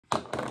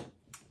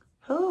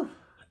Whew.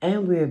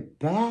 And we're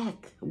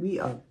back. We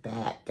are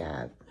back,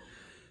 guys.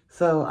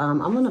 So I'm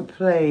going to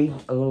play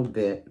a little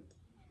bit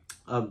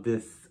of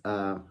this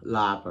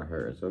live for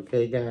hers,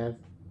 okay, guys?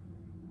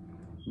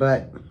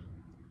 But,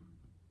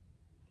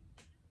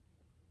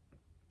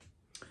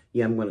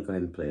 yeah, I'm going to go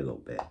ahead and play a little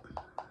bit.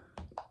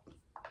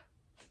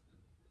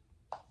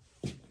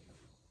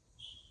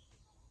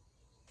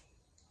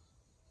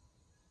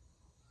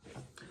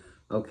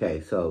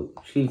 Okay, so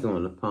she's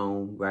on the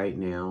phone right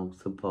now,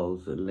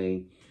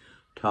 supposedly,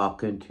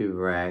 talking to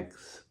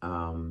Rex.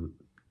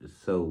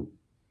 So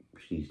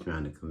she's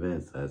trying to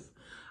convince us.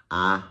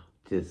 I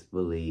just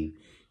believe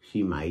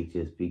she might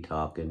just be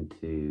talking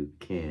to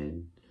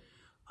Ken,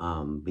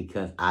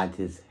 because I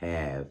just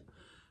have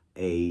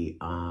a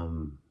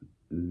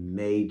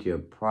major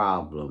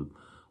problem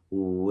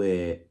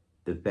with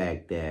the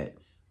fact that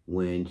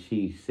when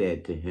she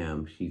said to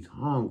him she's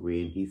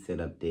hungry and he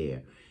sat up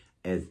there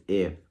as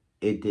if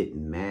it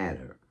didn't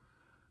matter.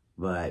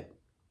 But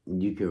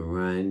you can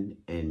run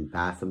and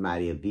buy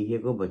somebody a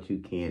vehicle, but you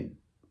can't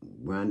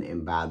run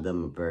and buy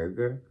them a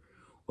burger.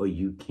 Or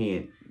you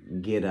can't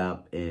get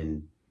up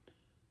and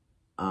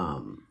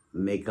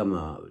make them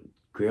a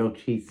grilled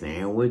cheese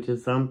sandwich or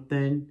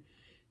something,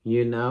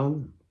 you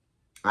know?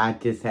 I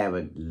just have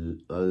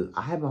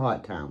I have a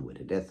hard time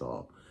with it, that's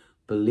all.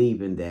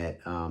 Believing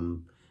that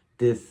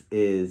this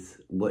is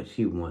what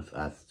she wants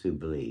us to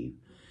believe.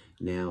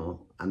 Now,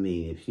 I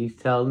mean, if she's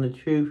telling the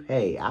truth,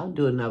 hey, I'll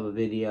do another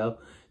video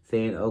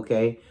saying,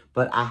 okay,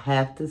 but I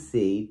have to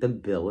see the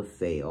bill of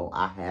sale.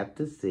 I have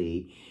to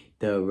see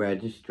the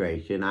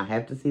registration. I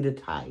have to see the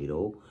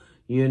title.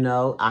 You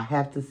know, I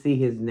have to see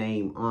his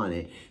name on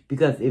it.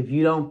 Because if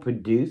you don't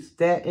produce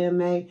that,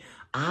 MA,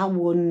 I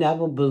will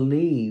never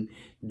believe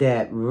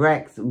that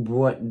Rex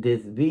brought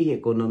this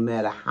vehicle, no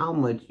matter how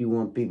much you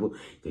want people.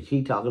 Because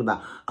she talking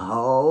about,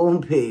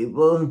 oh,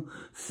 people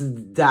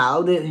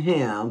doubted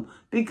him.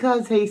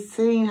 Because they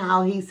seen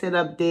how he sat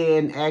up there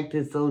and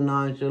acted so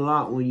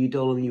nonchalant when you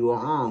told him you were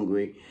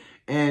hungry.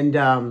 And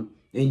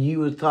you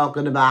was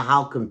talking about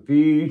how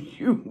confused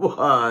you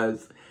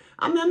was.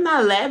 I mean, I'm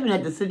not laughing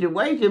at the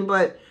situation,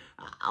 but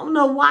I don't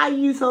know why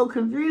you so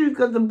confused,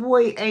 because the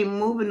boy ain't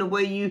moving the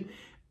way you...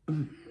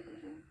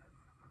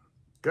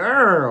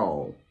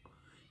 Girl,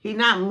 he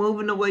not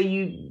moving the way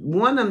you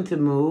want him to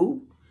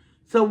move.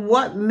 So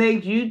what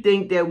makes you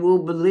think that we'll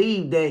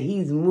believe that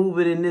he's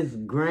moving in this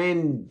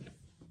grand...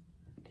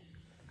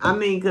 I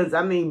mean, because,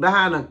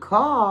 behind a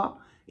car,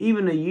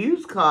 even a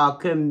used car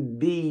can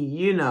be,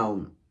 you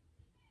know,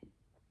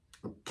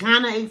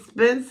 kind of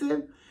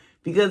expensive.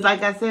 Because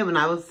like I said, when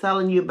I was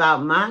telling you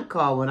about my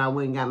car, when I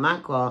went and got my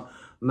car,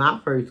 my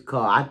first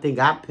car, I think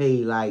I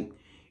paid like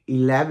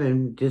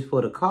 $11 just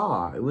for the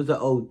car. It was a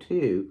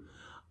 '02.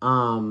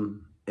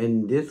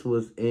 And this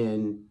was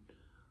in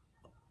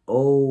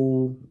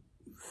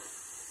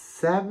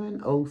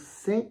 '07,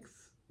 '06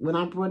 when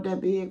I bought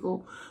that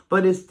vehicle.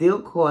 But it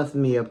still cost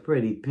me a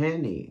pretty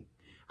penny.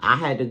 I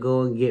had to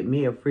go and get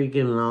me a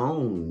freaking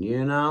loan,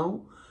 you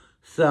know?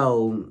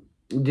 So,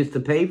 just to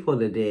pay for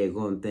the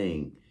daggone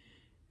thing.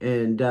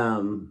 And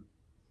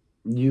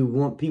you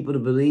want people to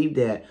believe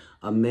that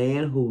a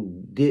man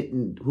who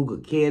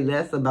could care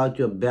less about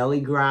your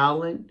belly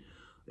growling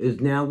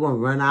is now going to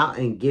run out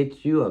and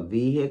get you a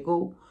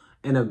vehicle?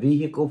 And a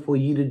vehicle for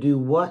you to do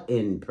what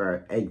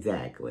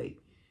exactly?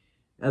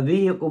 A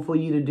vehicle for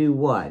you to do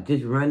what?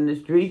 Just run the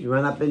streets,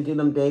 run up into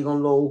them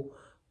daggone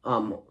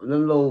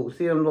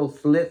see them little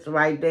slits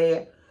right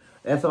there?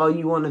 That's all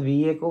you want a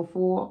vehicle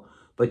for?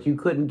 But you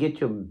couldn't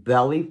get your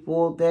belly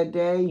full that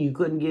day? You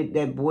couldn't get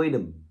that boy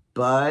to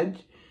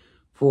budge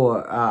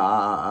for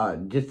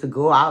just to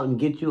go out and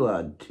get you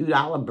a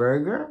 $2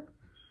 burger?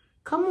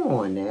 Come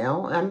on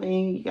now. I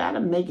mean, you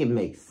gotta make it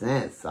make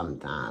sense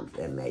sometimes,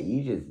 man.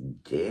 You just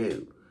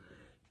do.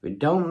 If it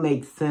don't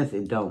make sense,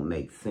 it don't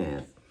make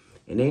sense.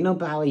 And ain't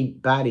nobody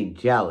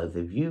jealous.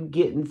 If you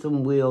getting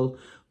some wheels,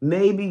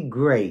 maybe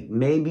great.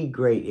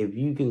 If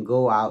you can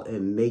go out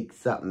and make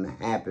something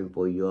happen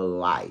for your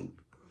life.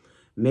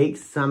 Make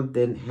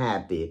something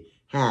happen.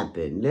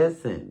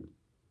 Listen,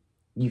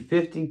 you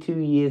 52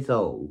 years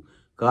old.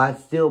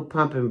 God's still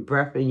pumping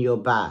breath in your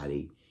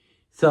body.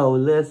 So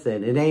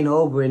listen, it ain't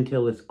over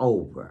until it's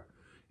over.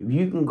 If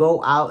you can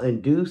go out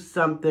and do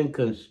something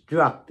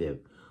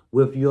constructive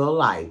with your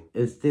life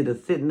instead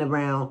of sitting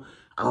around,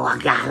 oh,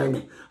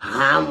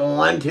 I'm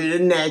on to the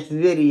next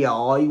video.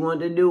 All you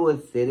want to do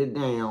is sit it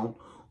down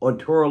or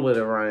twirl it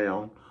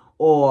around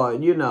or,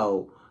 you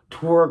know,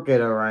 twerk it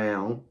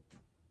around.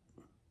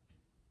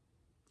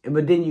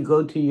 But then you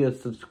go to your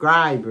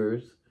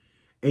subscribers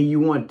and you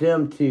want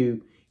them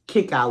to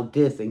kick out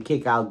this and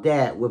kick out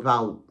that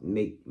without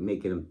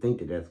making them think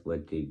that that's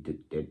what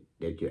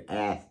that you're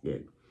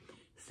asking.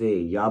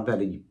 See, y'all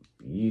better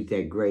use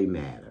that gray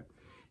matter.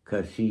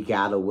 Because she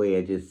got a way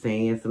of just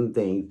saying some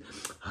things.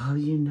 Oh,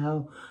 you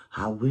know,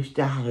 I wished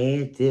I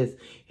had this.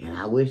 And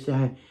I wish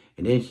I...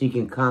 And then she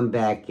can come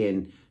back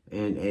and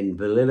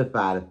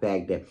validify the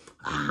fact that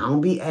I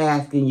don't be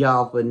asking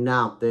y'all for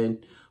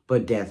nothing.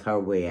 But that's her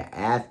way of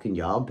asking.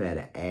 Y'all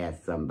better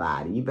ask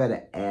somebody. You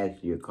better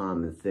ask your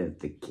common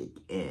sense to kick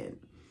in.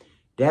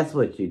 That's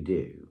what you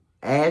do.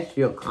 Ask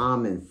your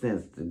common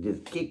sense to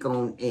just kick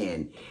on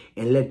in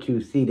and let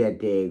you see that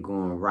they're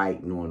going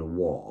writing on the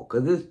wall.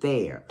 Because it's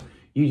there.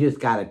 You just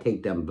got to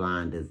take them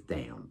blinders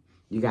down.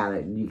 You got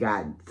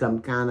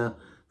some kind of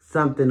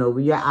something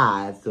over your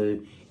eyes, so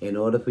in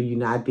order for you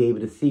not to be able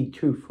to see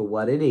truth for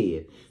what it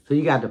is. So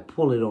you got to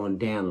pull it on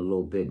down a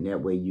little bit, and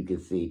that way you can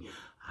see,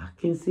 I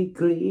can see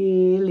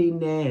clearly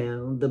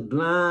now, the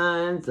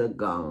blinds are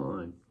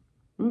gone.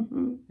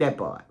 That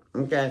part,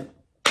 okay?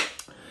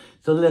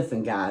 So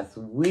listen, guys,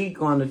 we're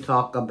going to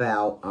talk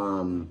about,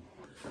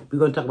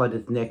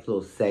 this next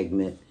little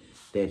segment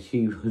that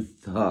she was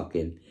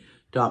talking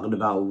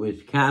about,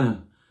 which kind of,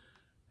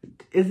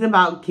 it's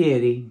about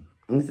Kitty.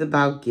 It's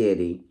about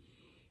Kitty.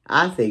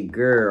 I say,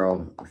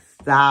 girl,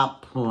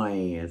 stop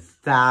playing.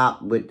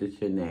 Stop with the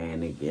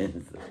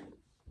shenanigans.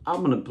 I'm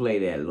going to play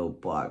that little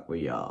part for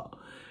y'all.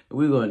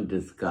 We're going to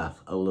discuss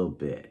a little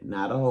bit.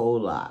 Not a whole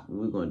lot.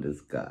 We're going to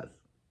discuss.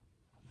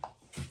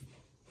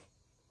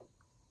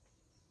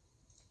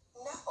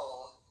 No.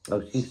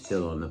 Oh, she's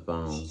still on the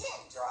phone. He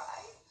can't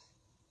drive.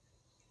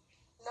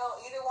 No,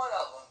 either one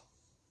of them.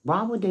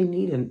 Why would they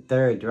need a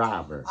third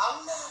driver?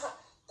 I'm not.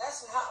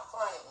 That's not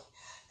funny.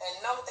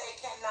 And no,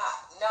 they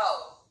cannot.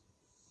 No.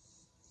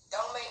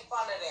 Don't make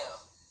fun of them.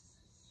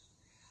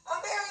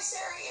 I'm very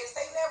serious.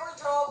 They never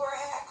drove or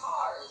had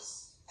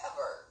cars.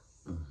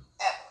 Ever.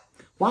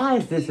 Ever. Why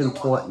is this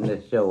important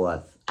to show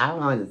us? I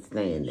don't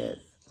understand this.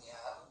 Yeah.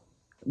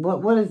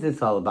 What is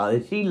this all about?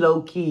 Is she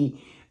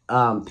low-key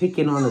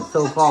picking on the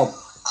so-called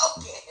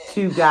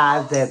two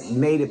guys that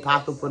made it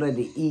possible for her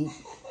to eat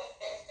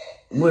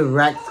when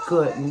Rex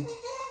couldn't?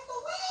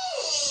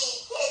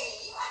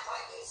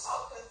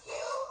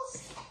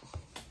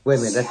 Wait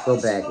a minute, let's go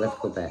back. Let's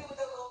go back.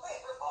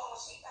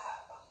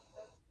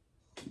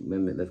 Wait a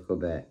minute, let's go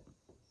back.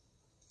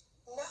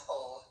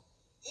 No,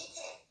 he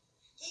can't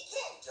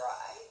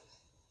drive.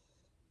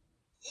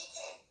 He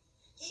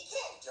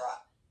can't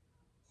drive.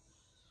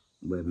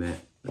 Wait a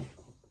minute. No,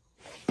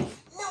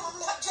 I'm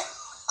not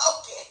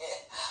joking.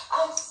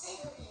 I'm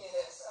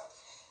serious.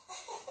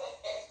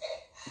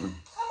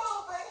 Come on,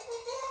 baby,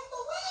 get out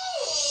the way.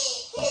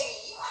 Kitty,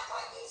 you act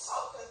like you're so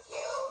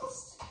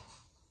confused.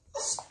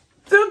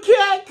 The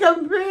cat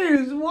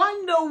confused.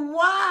 Wonder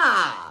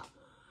why.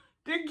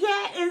 The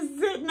cat is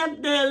sitting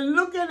up there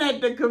looking at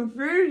the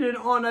confusion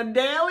on a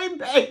daily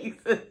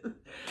basis.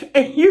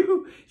 And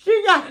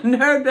she got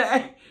nerve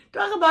to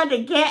talk about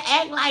the cat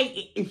act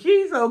like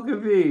she's so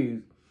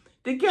confused.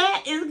 The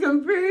cat is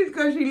confused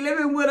because she's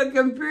living with a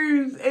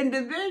confused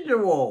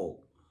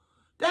individual.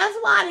 That's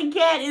why the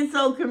cat is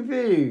so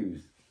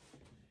confused.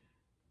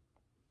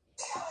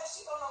 Tell her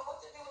she don't know what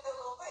to do with the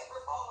little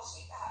paper ball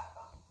she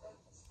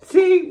got.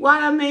 See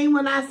what I mean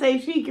when I say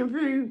she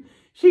confused?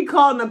 She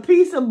calling a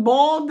piece of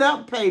balled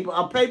up paper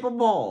a paper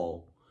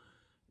ball.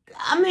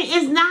 I mean,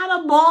 it's not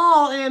a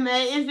ball in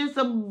there. It's just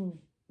a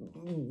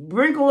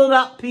wrinkled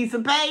up piece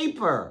of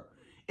paper.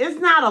 It's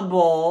not a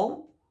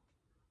ball.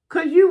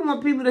 Because you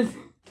want people to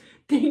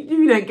think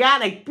you done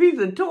got a piece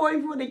of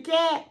toy for the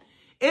cat.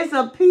 It's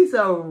a piece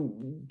of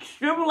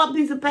shriveled up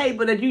piece of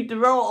paper that you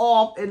throw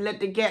off and let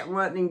the cat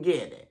run and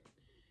get it.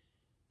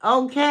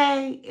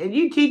 Okay? And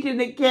you teaching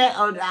the cat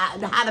how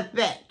to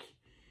fetch.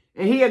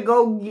 And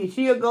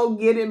she'll go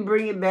get it and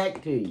bring it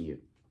back to you.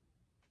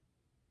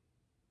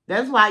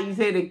 That's why you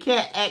say the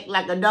cat act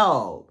like a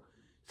dog.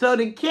 So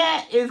the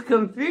cat is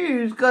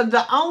confused because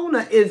the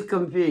owner is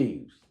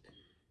confused.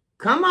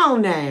 Come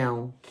on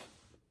now.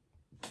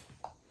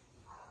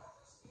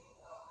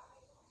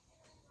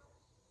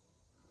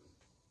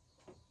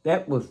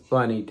 That was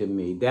funny to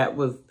me.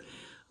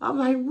 I'm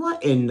like,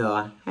 what in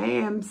the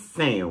ham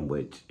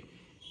sandwich?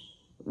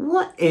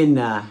 What in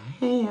the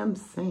ham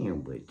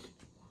sandwich?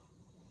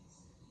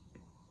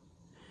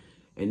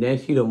 And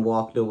then she done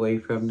walked away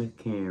from the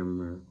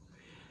camera.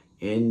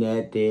 And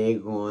that they're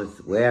going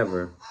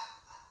wherever.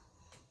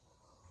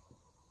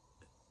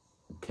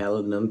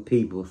 Telling them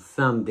people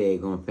some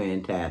daggone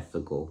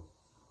fantastical.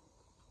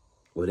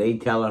 Well, they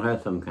telling her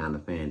some kind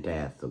of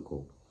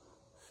fantastical.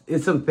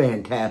 It's some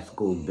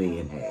fantastical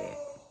being had.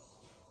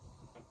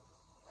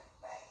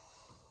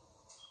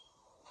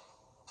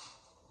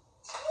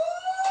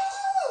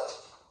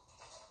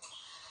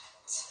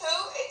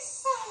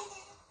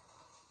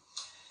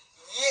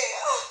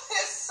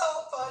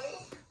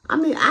 I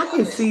mean, I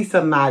can see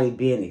somebody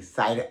being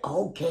excited.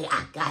 Okay,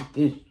 I got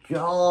this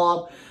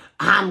job.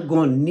 I'm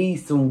going to need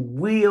some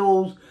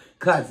wheels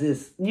because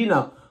it's,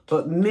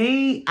 But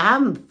me,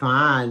 I'm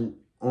fine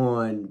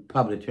on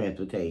public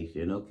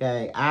transportation,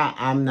 okay?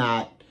 I'm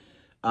not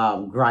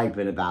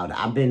griping about it.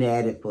 I've been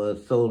at it for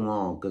so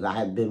long because I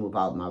have been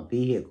without my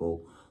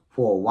vehicle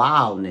for a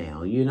while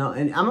now,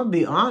 And I'm going to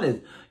be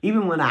honest,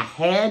 even when I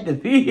had the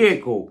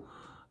vehicle,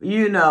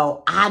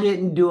 I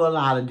didn't do a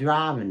lot of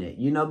driving it,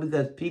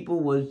 because people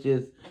was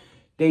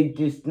they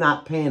just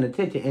not paying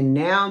attention. And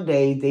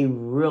nowadays, they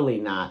really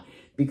not,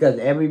 because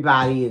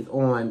everybody is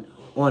on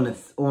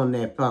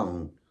their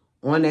phone,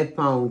 on their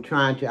phone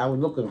trying to, I was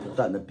looking for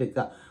something to pick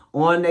up,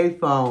 on their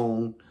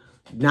phone,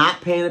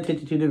 not paying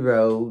attention to the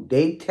road,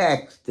 they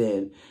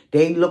texting,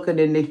 they looking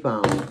in their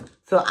phone.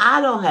 So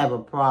I don't have a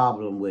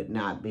problem with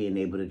not being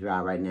able to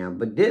drive right now.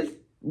 But this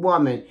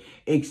woman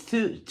is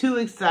too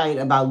excited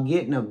about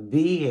getting a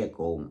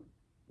vehicle,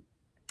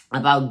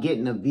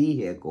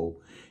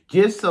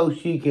 just so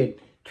she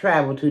could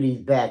travel to these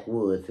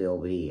backwoods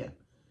over here.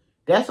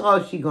 That's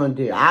all she gonna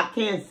do. I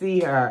can't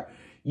see her,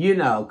 you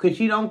know, because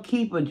she don't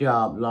keep a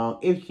job long,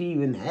 if she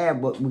even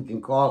had what we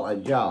can call a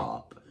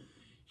job.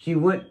 She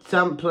went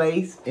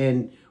someplace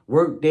and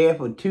worked there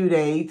for 2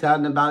 days,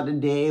 talking about the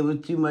day it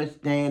was too much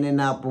standing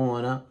up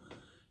on her.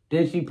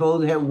 Then she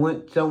supposed to have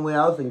went somewhere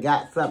else and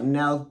got something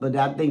else, but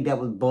I think that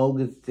was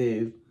bogus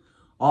too.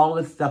 All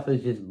this stuff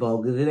is just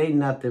bogus. It ain't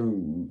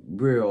nothing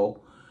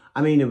real.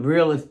 I mean, the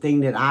realest thing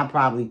that I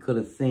probably could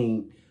have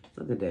seen,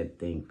 look at that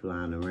thing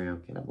flying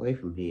around. Get away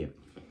from here.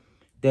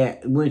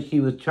 That when she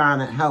was trying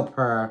to help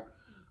her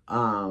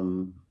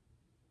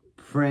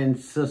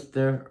friend's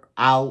sister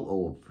out,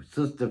 or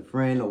sister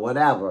friend, or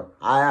whatever,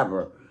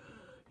 however,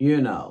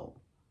 you know.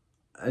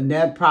 And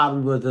that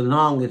probably was the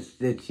longest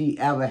that she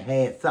ever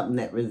had something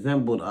that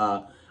resembled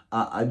a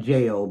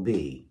job,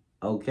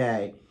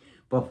 okay?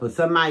 But for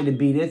somebody to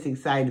be this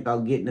excited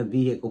about getting a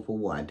vehicle for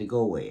what? To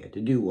go where? To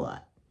do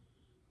what?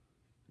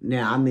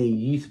 Now, I mean,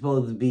 you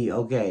supposed to be,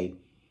 okay,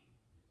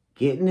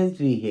 getting this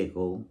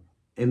vehicle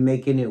and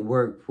making it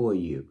work for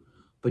you.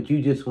 But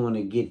you just want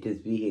to get this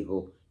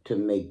vehicle to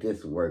make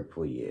this work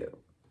for you.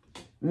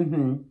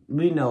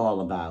 We know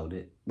all about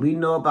it. We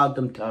know about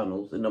them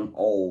tunnels and them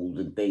holes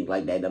and things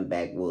like that, them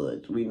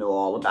backwoods. We know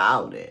all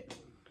about it.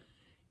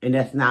 And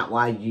that's not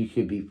why you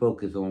should be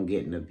focused on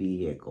getting a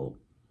vehicle.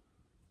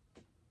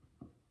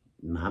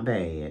 My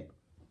bad.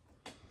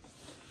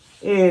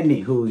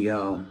 Anywho,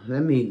 y'all,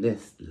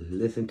 let's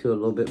listen to a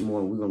little bit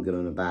more. We're going to get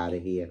on about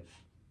it here.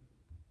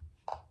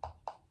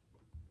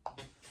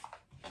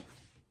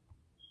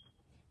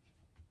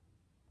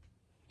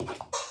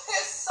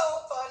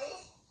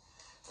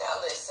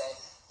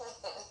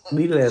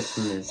 Be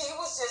listening. He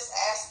was just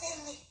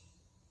asking me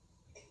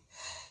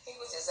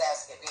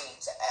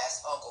to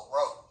ask Uncle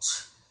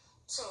Roach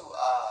to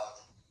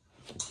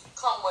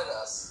come with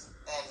us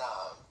and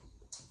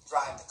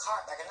drive the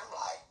car back. And I'm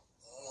like,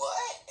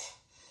 what?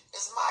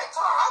 It's my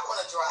car. I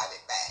want to drive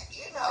it back,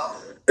 you know.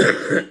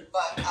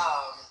 But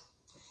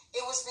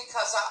it was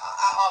because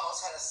I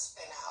almost had a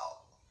spin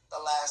out the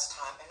last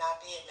time. And I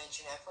did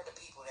mention that for the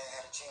people that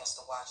had a chance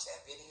to watch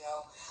that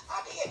video.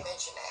 I did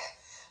mention that.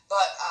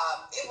 But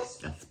it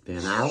was a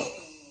spin out.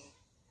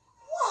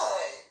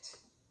 What?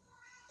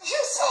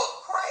 You're so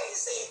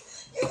crazy.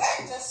 You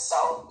acting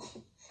so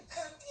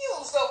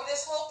confused over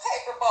this little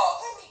paper ball.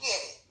 Let me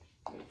get it.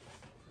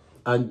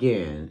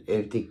 Again,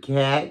 if the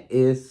cat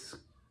is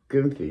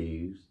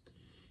confused,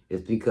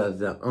 it's because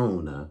the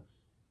owner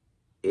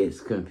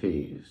is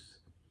confused.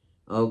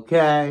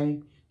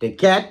 Okay? The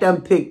cat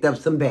done picked up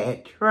some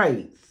bad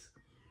traits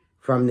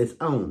from this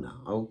owner.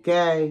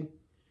 Okay?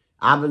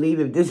 I believe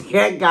if this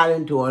cat got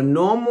into a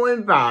normal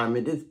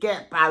environment, this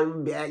cat probably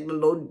would be acting a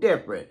little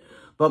different.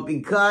 But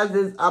because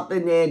it's up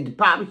in there, she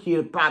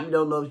probably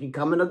don't know if she's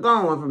coming or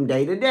going from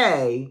day to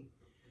day.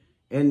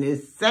 And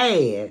it's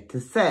sad to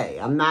say.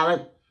 I'm not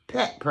a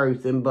pet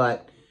person,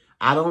 but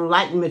I don't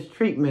like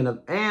mistreatment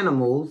of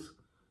animals.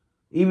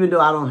 Even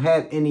though I don't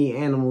have any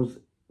animals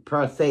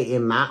per se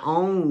in my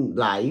own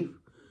life.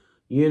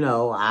 You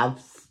know,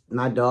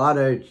 my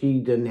daughter, she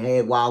done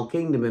had Wild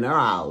Kingdom in her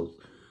house.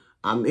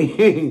 I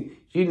mean,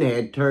 she done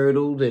had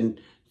turtles and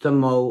some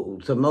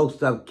more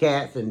stuffed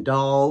cats and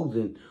dogs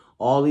and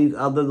all these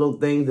other little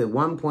things. At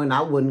one point,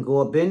 I wouldn't go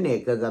up in there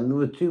because I mean, it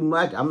was too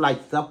much. I'm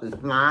like, stuff is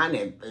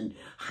flying and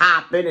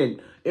hopping, and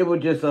it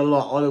was just a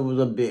lot, or it was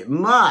a bit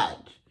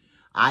much.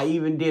 I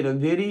even did a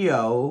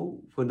video,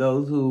 for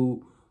those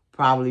who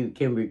probably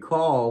can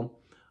recall,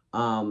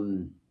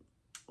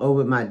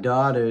 over at my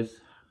daughter's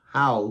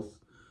house,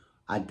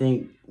 I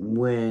think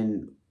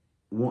when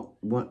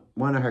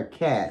one of her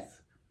cats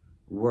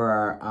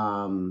were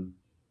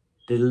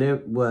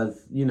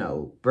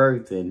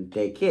birthing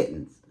their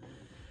kittens.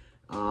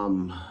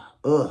 But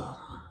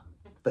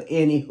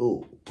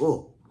anywho,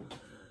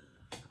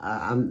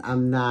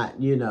 I'm not,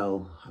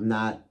 I'm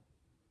not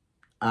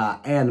an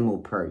animal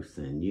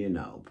person,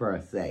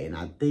 per se. And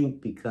I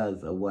think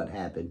because of what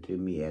happened to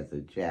me as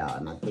a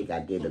child, and I think I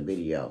did a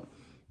video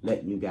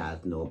letting you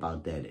guys know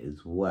about that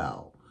as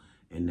well.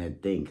 And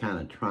that thing kind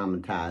of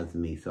traumatized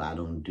me, so I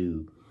don't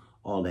do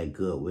all that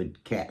good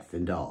with cats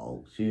and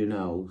dogs,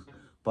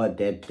 But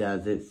that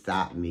doesn't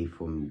stop me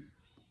from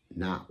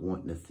not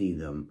wanting to see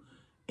them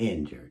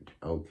injured,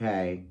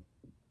 okay?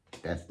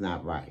 That's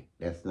not right.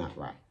 That's not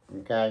right,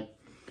 okay?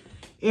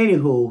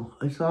 Anywho,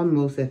 it's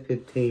almost at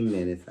 15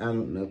 minutes. I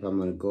don't know if I'm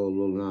going to go a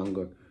little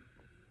longer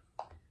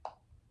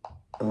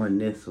on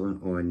this one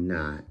or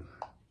not.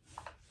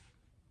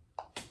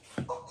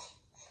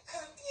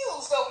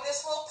 Confused over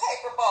this little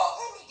paper ball.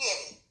 Let me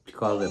get it. She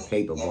calls it a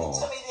paper Give ball.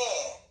 it to me then.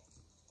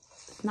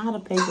 It's not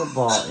a paper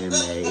ball,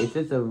 M.A. It's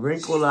just a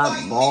wrinkled up,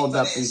 balled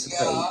up piece of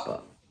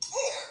paper.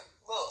 Here,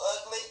 little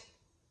ugly.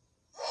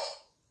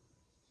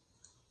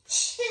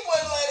 She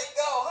wouldn't let it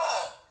go,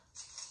 huh?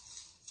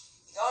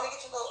 You gonna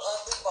get your little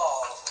ugly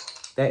ball.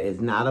 That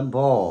is not a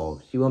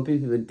ball. She wants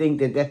people to think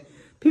that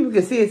people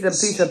can see it's a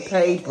piece of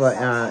paper,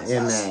 M.A.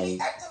 She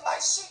acting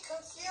like she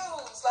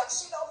confused, like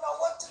she don't know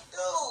what to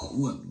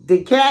do.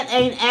 The cat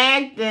ain't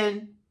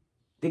acting.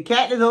 The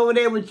cat is over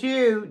there with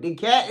you. The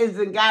cat has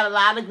got a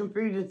lot of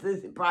confusion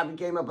since it probably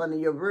came up under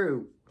your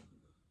roof.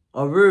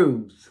 Or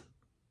roofs.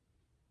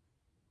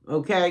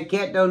 Okay,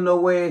 cat don't know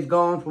where it's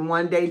going from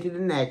one day to the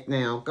next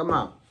now. Come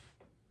on.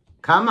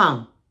 Come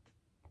on.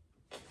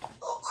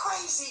 Oh,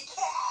 crazy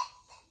cat.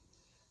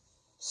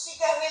 She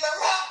got it in her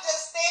mouth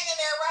just standing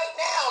there right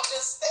now.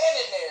 Just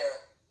standing there.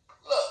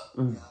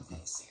 Look. Y'all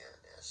can't see her.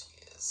 There she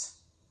is.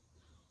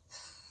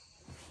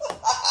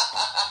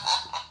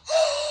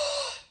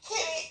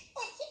 Kitty.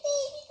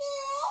 Baby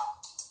girl.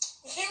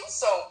 You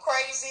so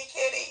crazy,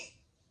 Kitty.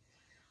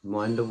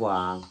 Wonder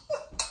why.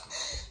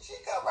 She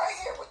come right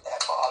here with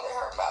that ball in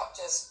her mouth.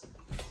 Just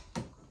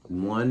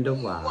Wonder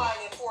why.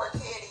 whining for a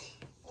kitty.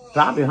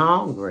 Probably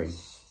hungry.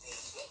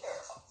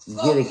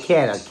 Get a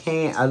cat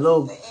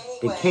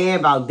the can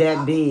about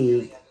that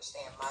big,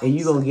 and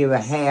you gonna give her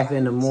half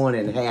in the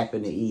morning and half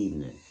in the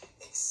evening.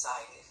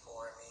 Excited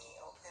for me,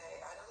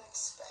 okay? I don't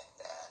expect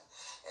that.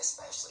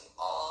 Especially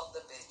all the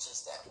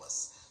bitches that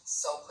was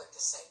so quick to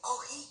say,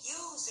 oh, he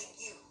using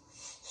you.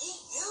 He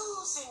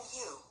using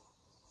you.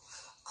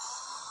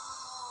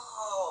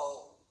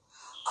 Oh,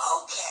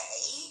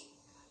 okay.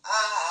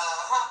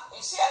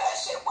 You see how that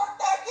shit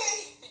worked out,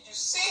 Kitty? Did you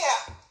see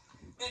how?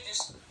 Did you?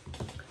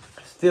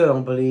 Still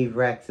don't believe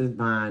Rex is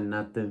buying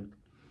nothing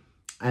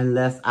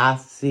unless I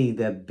see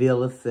that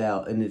bill of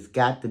sale, and it's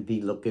got to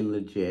be looking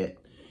legit.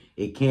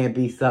 It can't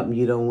be something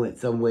you don't went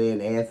somewhere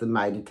and ask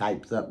somebody to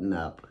type something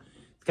up.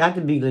 It's got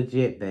to be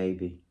legit,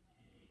 baby.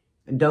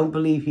 And don't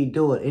believe he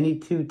do it. Any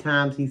 2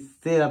 times he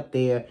sit up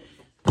there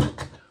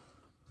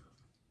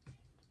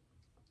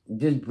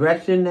just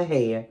brushing the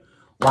hair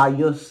while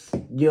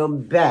your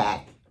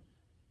back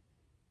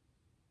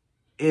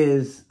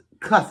is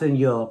cussing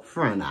your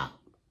front out.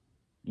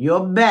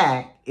 Your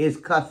back is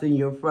cussing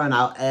your front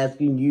out,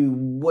 asking you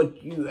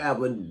what you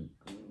ever...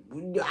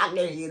 I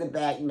can hear the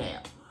back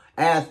now.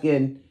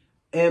 Asking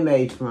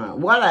M.A.'s front,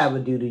 what I ever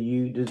do to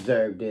you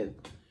deserve this.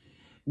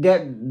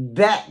 That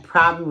back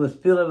probably was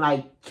feeling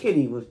like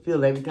Kitty was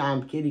feeling every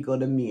time Kitty go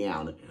to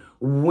meow.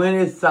 When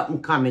is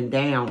something coming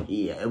down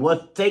here? And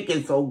what's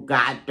taking so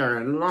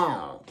goddamn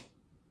long?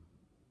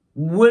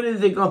 When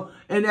is it going?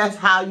 And that's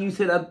how you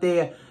sit up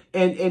there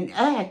and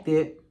act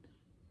it.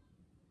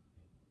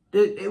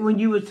 When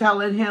you were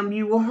telling him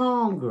you were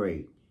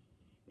hungry.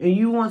 And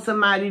you want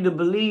somebody to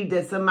believe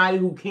that somebody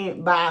who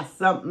can't buy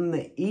something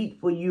to eat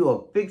for you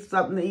or fix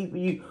something to eat for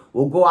you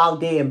will go out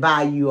there and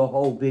buy you a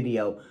whole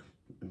video.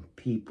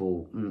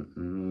 People,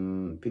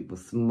 people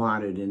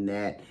smarter than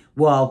that.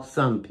 Well,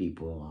 some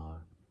people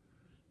are.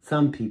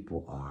 Some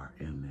people are,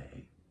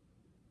 M.A.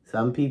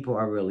 Some people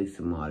are really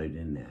smarter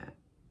than that.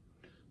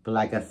 But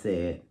like I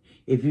said,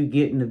 if you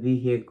get in the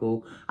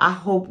vehicle, I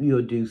hope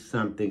you'll do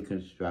something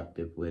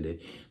constructive with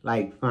it.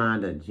 Like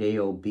find a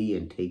job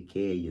and take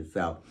care of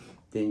yourself.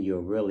 Then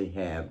you'll really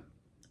have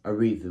a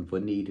reason for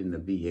needing the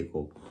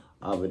vehicle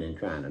other than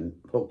trying to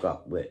hook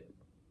up with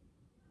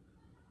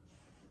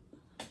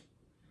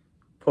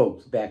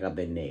folks back up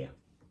in there.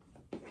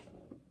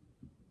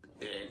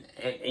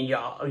 And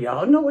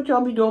y'all know what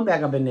y'all be doing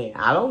back up in there.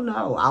 I don't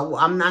know.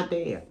 I'm not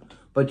there.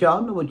 But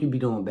y'all know what you be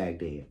doing back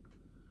there.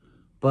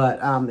 But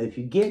if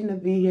you get in a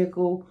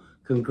vehicle,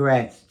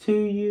 congrats to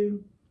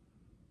you.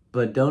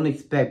 But don't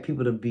expect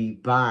people to be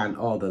buying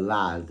all the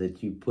lies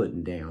that you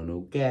putting down,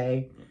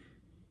 okay?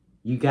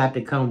 You got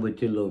to come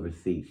with your little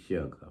receipt,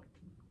 sugar.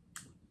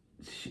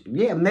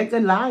 Yeah, make a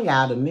liar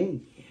out of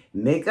me.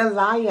 Make a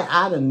liar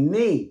out of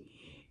me.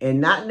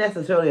 And not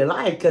necessarily a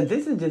liar, because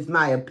this is just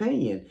my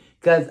opinion.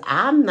 Because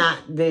I'm not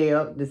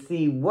there to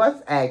see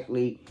what's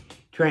actually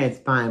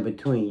transpiring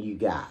between you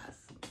guys.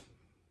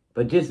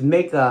 But just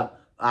make a...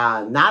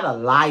 not a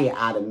liar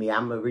out of me.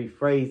 I'm going to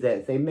rephrase that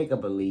and say make a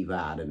believer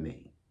out of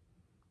me.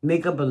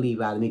 Make a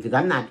believer out of me because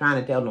I'm not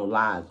trying to tell no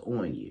lies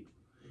on you.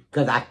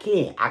 Because I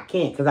can't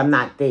because I'm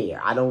not there.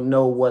 I don't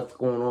know what's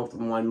going on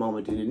from one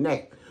moment to the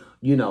next,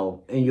 you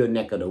know, in your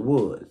neck of the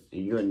woods.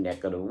 In your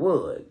neck of the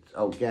woods,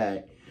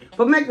 okay?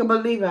 But make a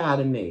believer out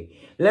of me.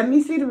 Let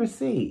me see the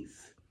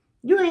receipts.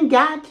 You ain't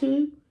got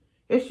to.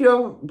 It's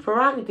your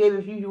prerogative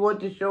if you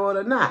want to show it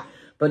or not.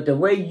 But the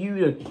way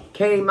you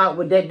came out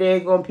with that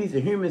daggone piece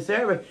of human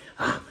service,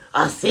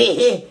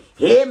 see,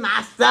 here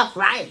my stuff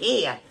right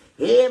here.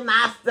 Here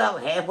my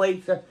stuff.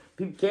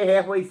 People can't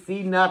halfway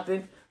see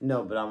nothing.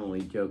 No, but I'm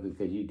only joking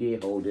because you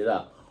did hold it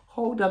up.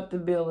 Hold up the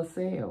bill of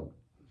sale.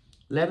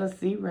 Let us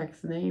see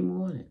Rex's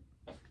name on it.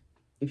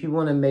 If you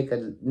want to make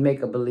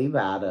a believer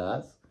out of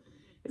us,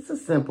 it's a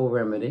simple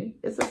remedy.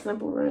 It's a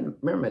simple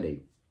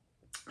remedy.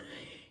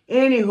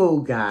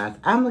 Anywho, guys,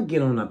 I'm going to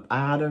get on up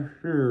out of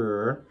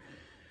here.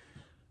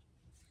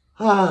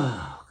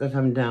 Because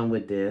I'm done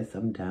with this.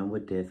 I'm done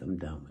with this. I'm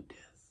done with this.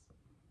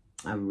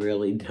 I'm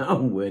really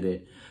done with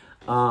it.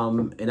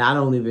 And I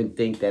don't even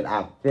think that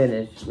I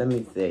finished. Let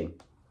me see.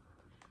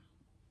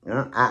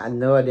 I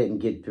know I didn't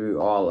get through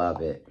all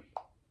of it.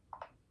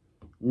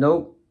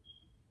 Nope.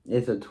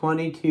 It's a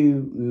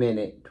 22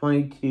 minute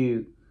and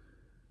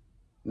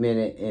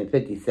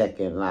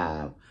 50-second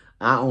live.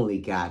 I only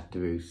got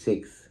through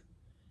 6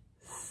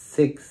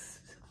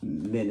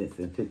 minutes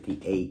and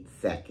 58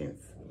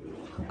 seconds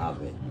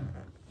of it.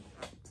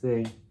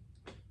 See?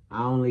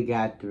 I only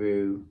got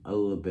through a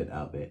little bit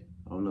of it.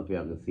 I don't know if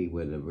y'all can see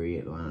where the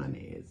red line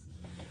is.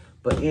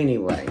 But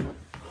anyway,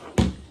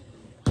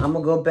 I'm going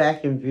to go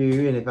back and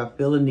view, and if I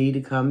feel a need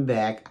to come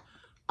back,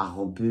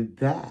 I'll be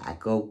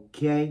back.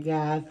 Okay,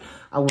 guys?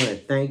 I want to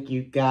thank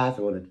you guys.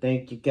 I want to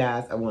thank you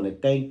guys. I want to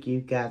thank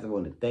you guys. I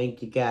want to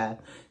thank you guys.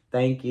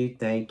 Thank you,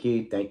 thank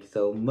you, thank you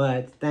so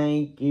much.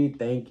 Thank you,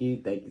 thank you,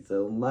 thank you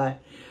so much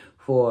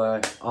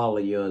for all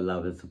of your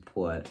love and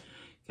support.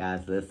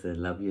 Guys,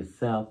 listen, love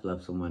yourself,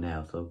 love someone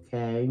else,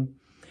 okay?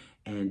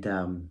 And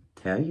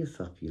tell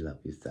yourself you love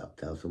yourself.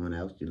 Tell someone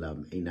else you love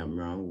them. Ain't nothing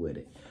wrong with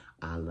it.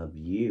 I love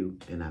you,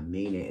 and I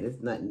mean it. And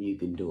there's nothing you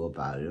can do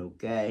about it,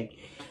 okay?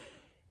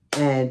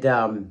 And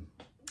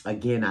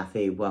again, I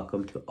say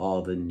welcome to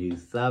all the new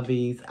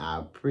subbies. I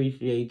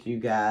appreciate you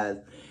guys.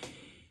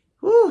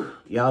 Whew,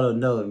 y'all don't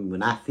know,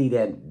 when I see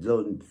that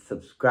little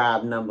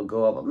subscribe number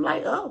go up, I'm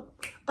like, oh,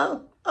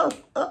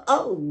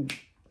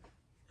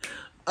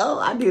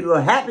 I need a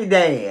little happy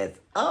dance.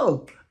 I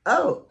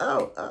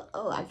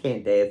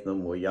can't dance no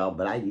more, y'all,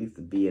 but I used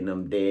to be in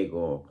them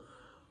daggone,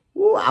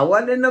 I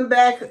wasn't in them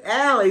back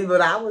alleys,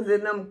 but I was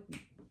in them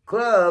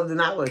clubs,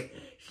 and I was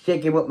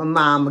shaking what my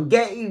mama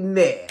gave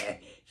me.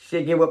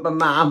 Shaking what my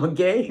mama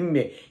gave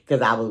me.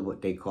 Because I was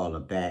what they call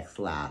a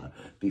backslider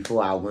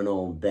before I went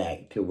on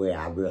back to where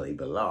I really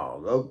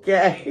belong,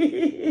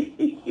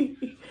 okay?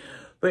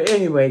 But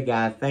anyway,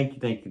 guys,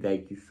 thank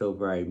you so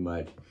very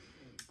much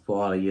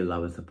for all of your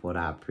love and support.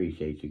 I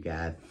appreciate you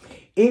guys.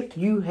 If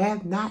you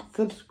have not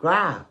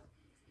subscribed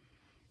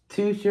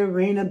to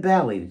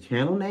Sharinabelli, the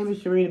channel name is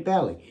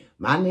Sharinabelli.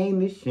 My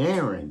name is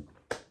Sharon.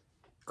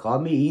 Call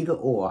me either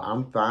or.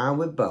 I'm fine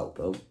with both,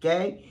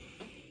 okay?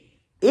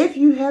 If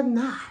you have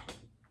not,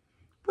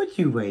 what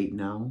you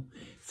waiting on?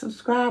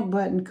 Subscribe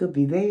button could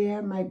be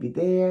there, might be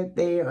there,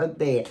 or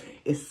there.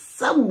 It's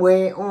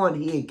somewhere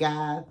on here,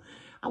 guys.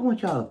 I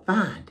want y'all to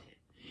find it.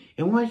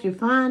 And once you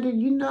find it,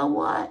 you know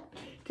what?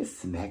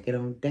 Just smack it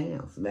on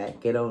down,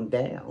 smack it on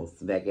down,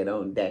 smack it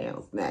on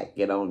down, smack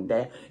it on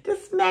down.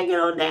 Just smack it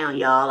on down,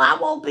 y'all. I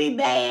won't be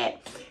bad.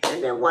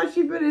 And then once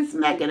you finish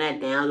smacking that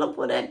down, look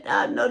for that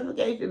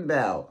notification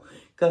bell.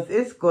 Because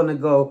it's going to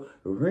go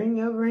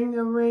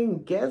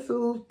ring-a-ring-a-ring. Guess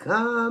who's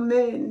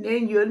coming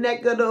in your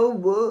neck of the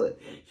wood?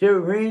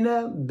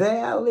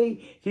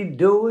 Sharinabelli. She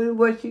doing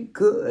what she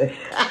could.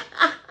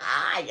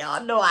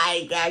 Y'all know I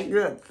ain't got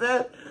good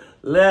stuff.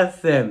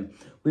 Listen,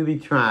 we be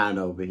trying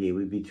over here.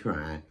 We be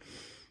trying.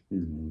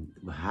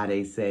 How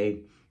they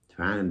say,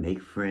 trying to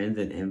make friends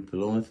and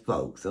influence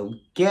folks,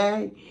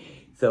 okay?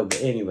 So, but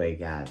anyway,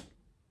 guys.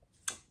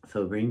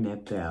 So ring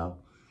that bell.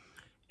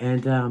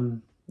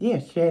 And, yeah,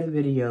 share the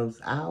videos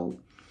out.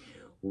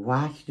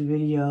 Watch the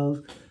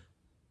videos.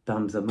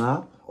 Thumbs them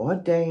up or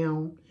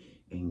down.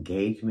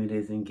 Engagement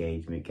is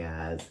engagement,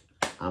 guys.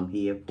 I'm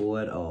here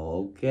for it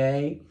all,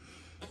 okay?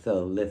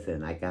 So,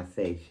 listen, like I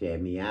say, share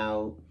me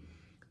out.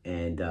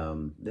 And,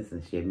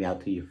 listen, share me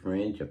out to your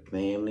friends, your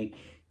family,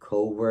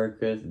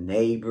 co-workers,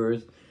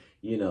 neighbors.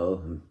 You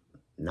know,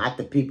 not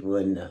the people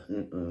in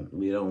the...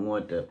 we don't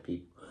want the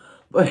people.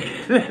 But,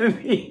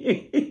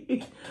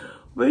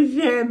 but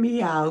share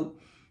me out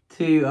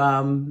to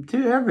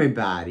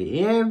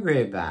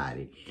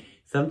everybody.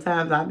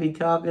 Sometimes I be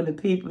talking to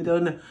people,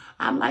 don't know.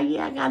 I'm like,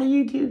 yeah, I got a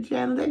YouTube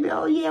channel. They be,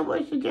 oh yeah,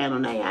 what's your channel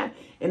name?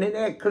 And then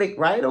they click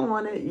right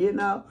on it, you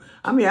know.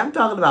 I mean, I'm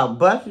talking about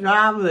bus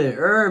drivers and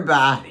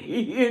everybody,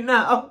 you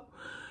know.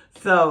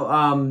 So,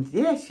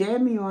 yeah, share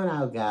me on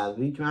out, guys.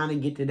 We trying to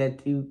get to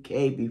that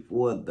 2K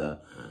before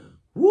the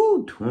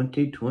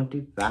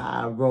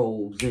 2025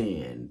 rolls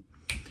in.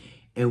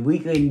 And we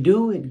can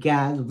do it,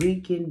 guys.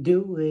 We can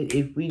do it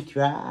if we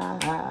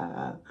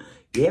try.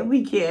 Yeah,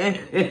 we can.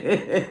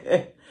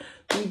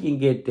 We can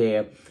get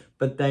there.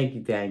 But thank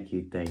you, guys.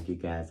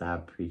 I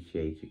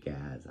appreciate you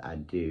guys. I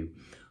do.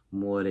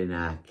 More than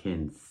I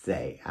can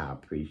say. I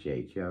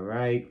appreciate you, all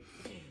right?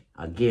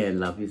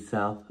 Again, love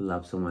yourself.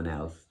 Love someone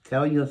else.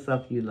 Tell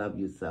yourself you love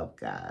yourself,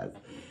 guys.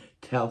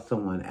 Tell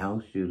someone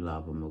else you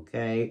love them,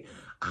 okay?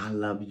 I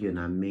love you,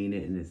 and I mean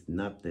it, and it's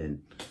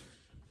nothing...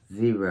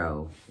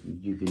 zero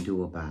you can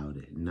do about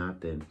it.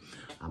 Nothing.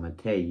 I'm going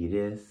to tell you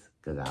this,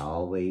 because I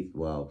always,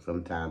 well,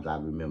 sometimes I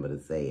remember to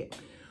say it.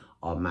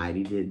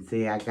 Almighty didn't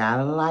say I got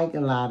to like a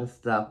lot of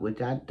stuff,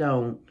 which I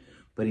don't,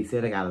 but he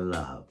said I got to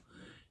love.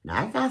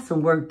 Now, I got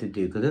some work to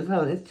do, because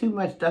there's too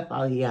much stuff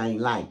out here I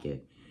ain't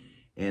liking.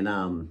 And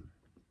I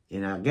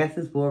guess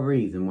it's for a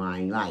reason why I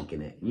ain't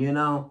liking it, you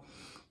know?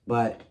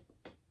 But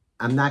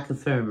I'm not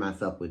concerning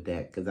myself with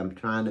that, because I'm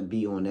trying to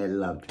be on that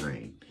love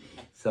train.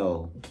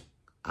 So...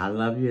 I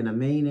love you and I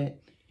mean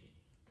it.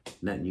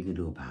 Nothing you can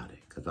do about it.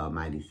 Because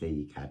Almighty said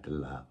you got to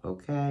love,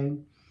 okay?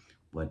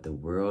 What the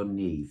world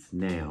needs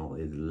now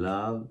is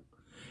love.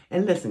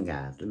 And listen,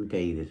 guys, let me tell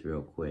you this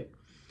real quick.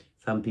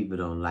 Some people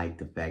don't like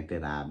the fact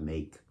that I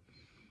make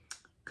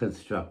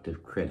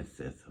constructive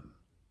criticism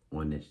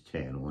on this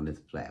channel, on this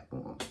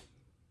platform.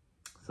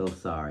 So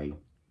sorry.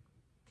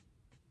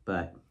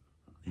 But,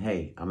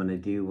 hey, I'm going to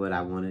do what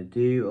I want to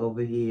do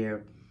over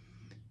here.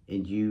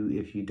 And you,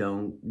 if you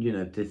don't,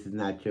 if this is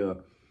not your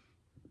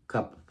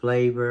cup of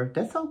flavor,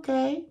 that's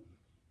okay.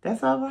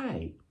 That's all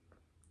right.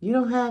 You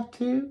don't have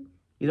to.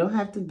 You don't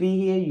have to be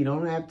here. You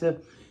don't have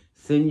to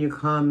send your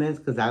comments,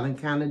 because I done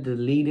kind of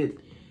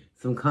deleted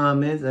some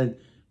comments. And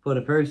for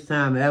the first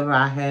time ever,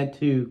 I had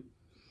to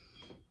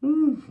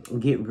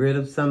get rid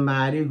of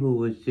somebody who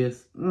was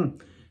just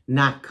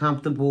not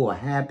comfortable or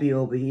happy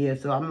over here.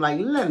 So I'm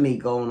like, let me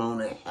go on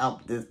and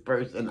help this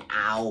person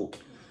out.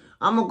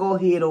 I'm going to go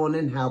ahead on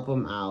and help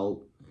them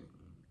out.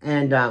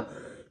 And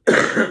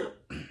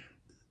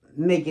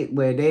make it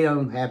where they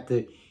don't have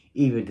to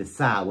even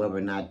decide whether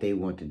or not they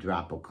want to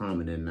drop a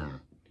comment or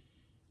not.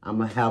 I'm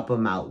going to help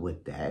them out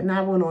with that. And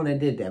I went on and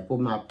did that for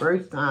my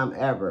first time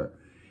ever.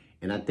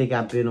 And I think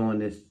I've been on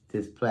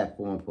this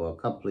platform for a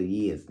couple of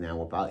years now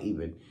without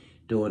even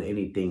doing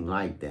anything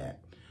like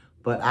that.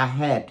 But I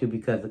had to,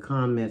 because the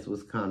comments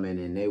was coming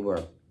and they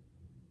were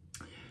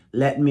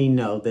letting me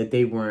know that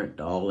they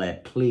weren't all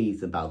that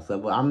pleased about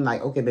stuff. Well, I'm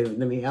like, okay, baby,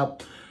 let me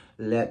help.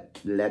 Let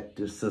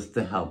the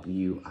sister help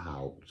you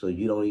out. So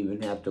you don't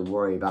even have to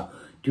worry about,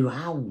 do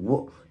I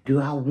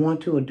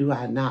want to or do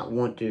I not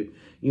want to,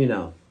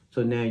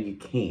 So now you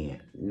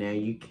can't. Now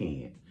you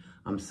can't.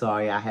 I'm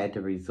sorry I had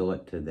to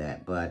resort to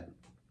that, but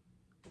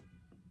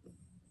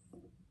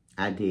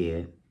I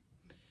did.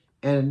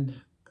 And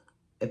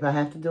if I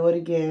have to do it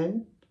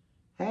again,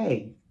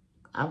 hey,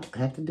 I'll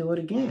have to do it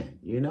again,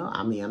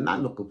 I mean, I'm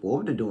not looking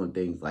forward to doing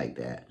things like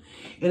that.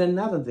 And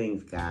another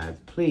thing, guys,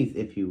 please,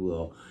 if you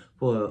will,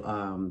 for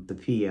the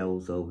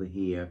POs over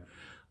here,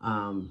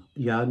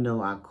 y'all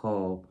know I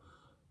call,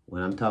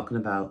 when I'm talking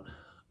about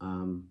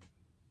MA,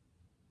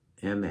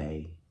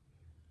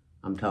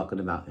 I'm talking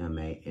about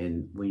MA.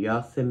 And when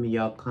y'all send me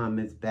y'all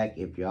comments back,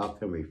 if y'all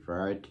can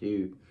refer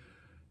to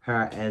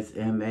her as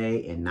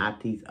MA and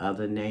not these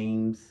other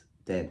names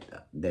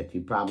that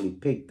you probably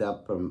picked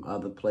up from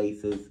other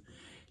places,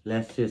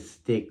 let's just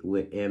stick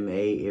with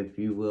MA, if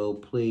you will,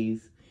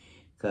 please.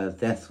 Because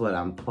that's what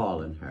I'm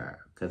calling her.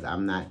 Because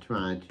I'm not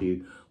trying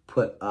to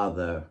put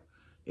other,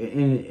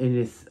 in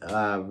this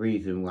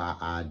reason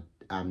why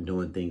I'm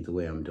doing things the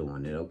way I'm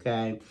doing it,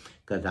 okay?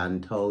 Because I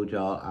told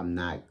y'all I'm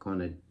not going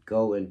to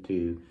go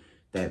into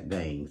that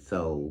vein.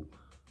 So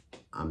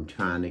I'm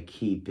trying to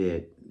keep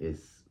it as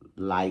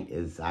light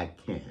as I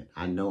can.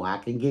 I know I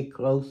can get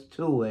close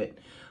to it,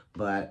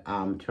 but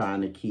I'm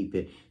trying to keep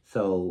it.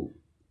 So,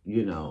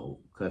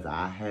 because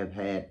I have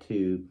had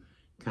to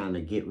kind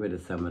of get rid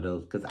of some of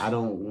those, because I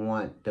don't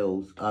want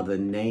those other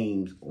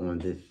names on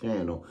this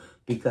channel,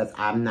 because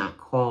I'm not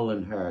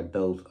calling her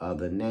those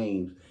other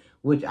names,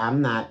 which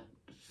I'm not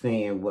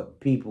saying what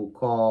people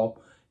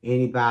call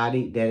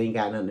anybody. That ain't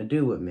got nothing to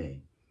do with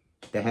me.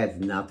 That has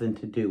nothing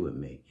to do with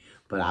me.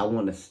 But I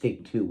want to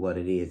stick to what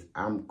it is.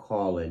 I'm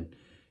calling,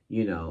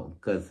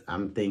 because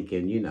I'm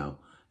thinking,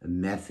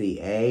 Messy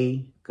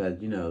A, because,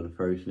 the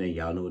first name,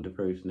 y'all know what the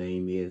first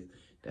name is.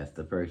 That's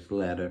the first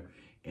letter.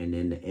 And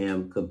then the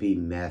M could be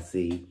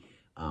messy,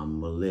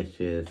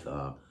 malicious,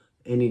 or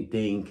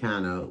anything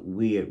kind of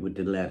weird with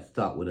the letter,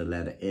 start with the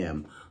letter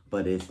M.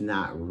 But it's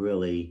not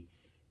really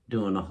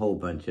doing a whole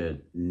bunch of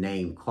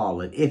name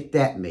calling, if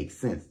that makes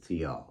sense to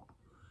y'all.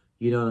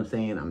 You know what I'm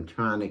saying? I'm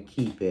trying to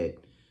keep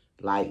it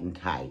light and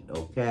tight,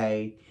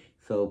 okay?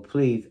 So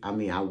please, I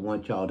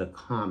want y'all to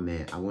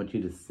comment. I want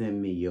you to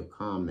send me your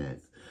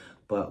comments.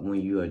 But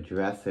when you're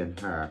addressing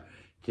her,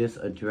 just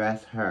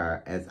address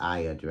her as I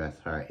address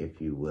her, if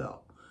you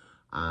will.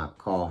 I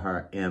call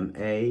her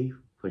MA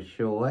for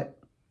short.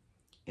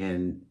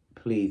 And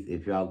please,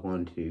 if y'all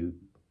going to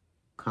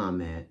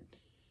comment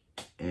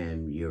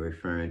and you're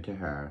referring to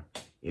her,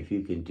 if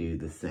you can do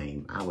the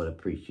same, I would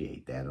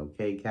appreciate that,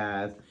 okay,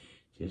 guys?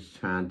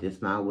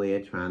 Just my way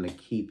of trying to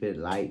keep it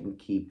light and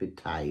keep it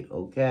tight,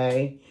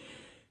 okay?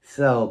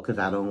 So, because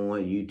I don't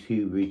want you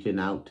two reaching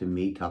out to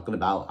me talking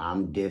about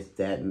I'm this,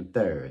 that, and the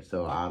third.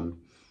 So,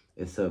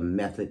 it's a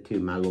method to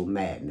my little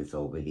madness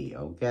over here,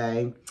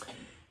 okay?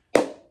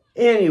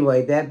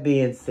 Anyway, that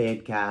being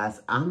said, guys,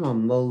 I'm going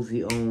to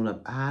mosey on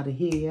up out of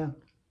here.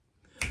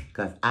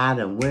 Because I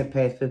done went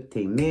past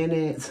 15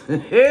 minutes.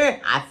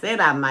 I said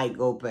I might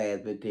go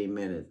past 15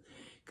 minutes.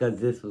 Because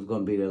this was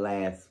going to be the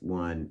last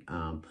one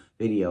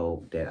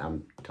video that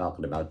I'm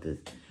talking about this.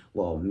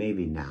 Well,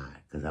 maybe not.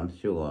 Because I'm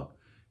sure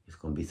there's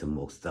going to be some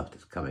more stuff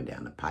that's coming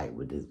down the pipe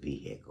with this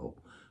vehicle.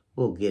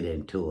 We'll get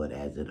into it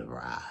as it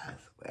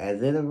arrives.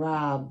 As it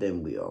arrives,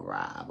 then we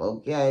arrive.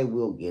 Okay?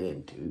 We'll get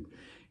into,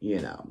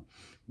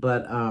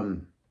 But,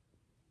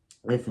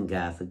 listen,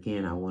 guys,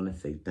 again, I want to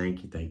say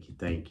thank you, thank you,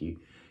 thank you.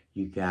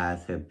 You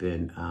guys have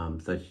been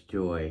such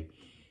joy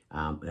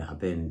I've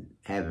been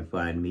having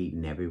fun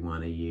meeting every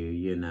one of you,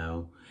 you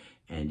know,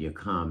 and your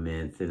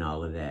comments and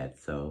all of that.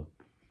 So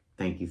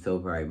thank you so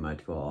very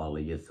much for all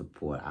of your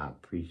support. I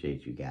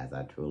appreciate you guys.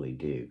 I truly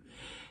do.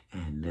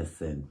 And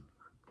listen,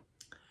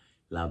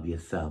 love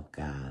yourself,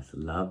 guys.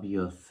 Love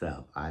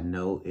yourself. I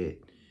know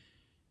it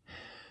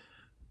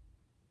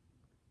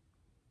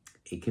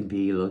can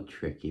be a little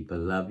tricky, but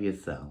love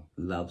yourself.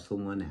 Love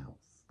someone else.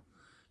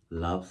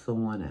 Love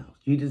someone else.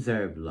 You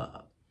deserve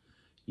love.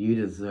 You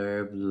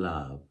deserve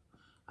love.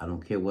 I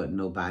don't care what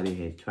nobody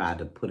has tried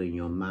to put in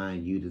your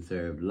mind. You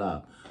deserve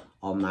love.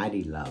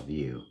 Almighty love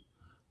you.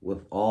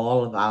 With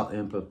all of our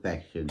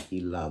imperfections,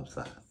 he loves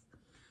us.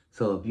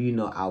 So if you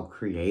know our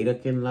Creator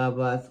can love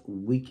us,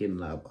 we can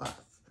love us.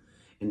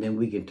 And then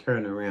we can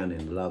turn around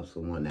and love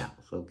someone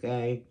else,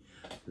 okay?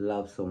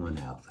 Love someone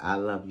else. I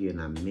love you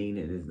and I mean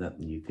it. There's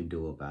nothing you can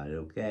do about it,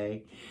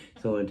 okay?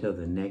 So until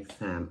the next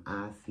time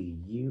I see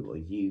you or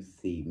you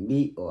see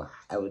me or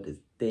however this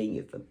thing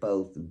is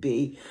supposed to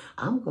be,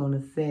 I'm going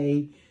to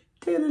say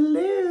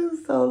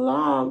toodaloo, so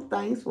long.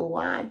 Thanks for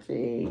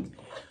watching.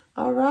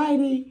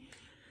 Alrighty.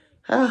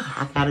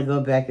 I gotta go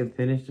back and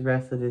finish the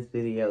rest of this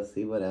video,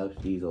 see what else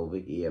she's over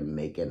here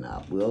making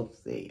up. We'll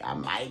see. I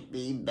might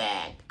be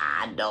back.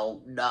 I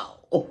don't know.